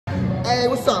Hey,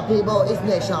 what's up, people? It's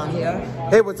Nick Sean here.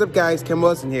 Hey, what's up, guys? Kim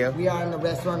Wilson here. We are in the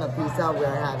restaurant of Pizza. We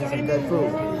are having some good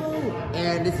food.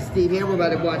 And this is Steve here. We're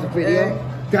about to watch a video.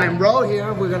 Time roll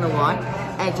here. We're gonna watch.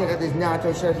 And check out this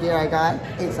nacho shirt here I got.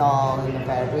 It's all in the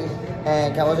factory.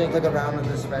 And come over and click around in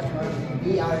this restaurant.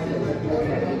 We are here.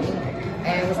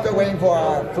 And we're still waiting for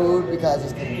our food because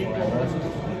it's taking forever.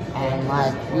 And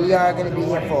like, we are gonna be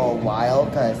here for a while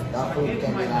because our food is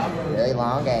gonna be really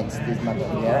long. And Steve's mother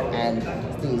here and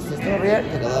Steve's sister over here.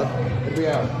 Take a look. Here we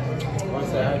are. Want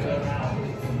to say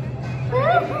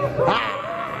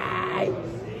hi?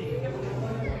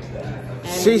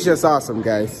 She's just awesome,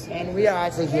 guys. And we are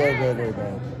actually here.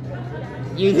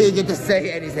 You didn't get to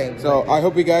say anything. So I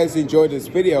hope you guys enjoyed this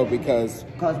video because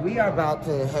we are about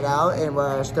to head out and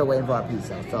we're still waiting for our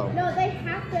pizza. So no, they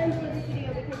have to enjoy this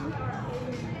video because we are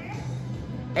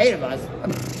 8 of us.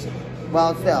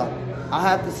 Well, still, I'll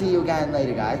have to see you again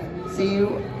later, guys. See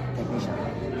you. Take me a shot.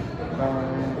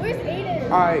 Where's Aiden?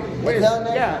 all right. Wait,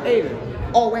 yeah, Aiden.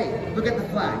 Oh wait, look at the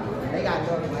flag. They got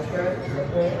Northwestern.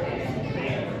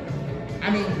 I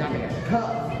mean, not the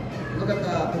Cubs. Look at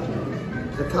the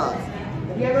picture. The Cubs.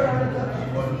 Have you ever heard of the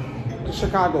Cubs? The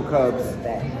Chicago Cubs.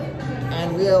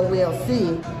 And we'll see.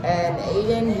 And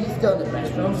Aiden, he's still in the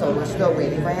restroom, so we're still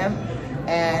waiting for him.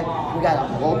 And we got a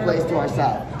whole place to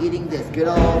ourselves, eating this good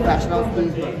old-fashioned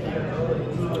cheeseburger.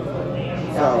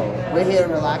 So we're here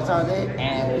to relax all day,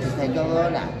 and we'll just take a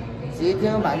little nap. See you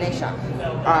soon by next shot.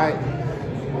 All right,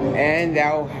 and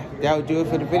that'll do it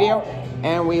for the video.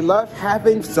 And we love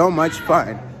having so much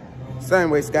fun. So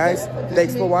anyways, guys,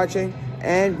 thanks for watching,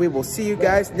 and we will see you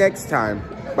guys next time.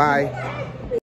 Bye.